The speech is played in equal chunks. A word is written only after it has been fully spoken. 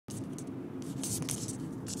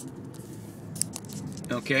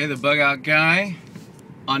Okay, the bug out guy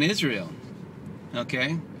on Israel.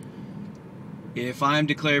 Okay, if I'm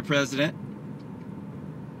declared president,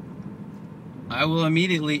 I will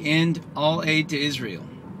immediately end all aid to Israel.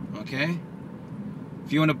 Okay,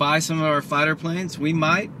 if you want to buy some of our fighter planes, we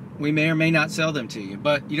may or may not sell them to you,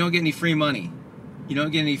 but you don't get any free money. You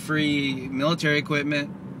don't get any free military equipment,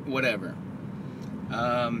 whatever.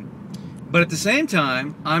 But at the same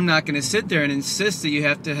time, I'm not going to sit there and insist that you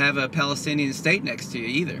have to have a Palestinian state next to you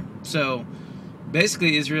either. So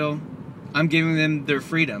basically, Israel, I'm giving them their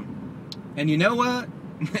freedom. And you know what?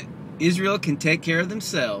 Israel can take care of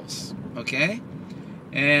themselves, okay?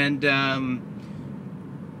 And,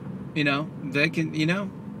 you know, they can, you know,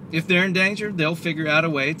 if they're in danger, they'll figure out a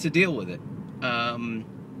way to deal with it.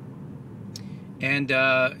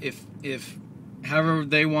 If however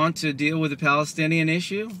they want to deal with the Palestinian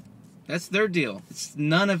issue, that's their deal. It's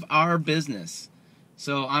none of our business.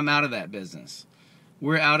 So I'm out of that business.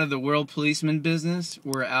 We're out of the world policeman business.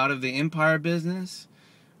 We're out of the empire business.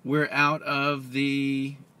 We're out of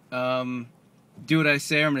the do what I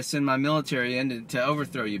say or I'm going to send my military in to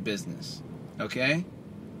overthrow you business. Okay?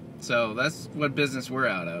 So that's what business we're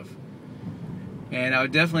out of. And I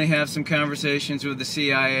would definitely have some conversations with the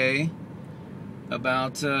CIA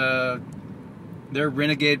about their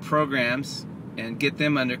renegade programs and get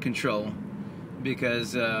them under control,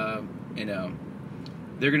 because you know,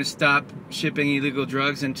 they're going to stop shipping illegal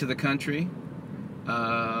drugs into the country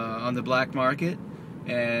on the black market,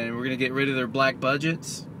 and we're going to get rid of their black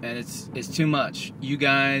budgets, and it's too much. You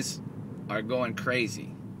guys are going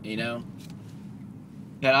crazy, you know.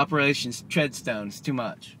 That Operation Treadstone's too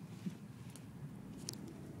much.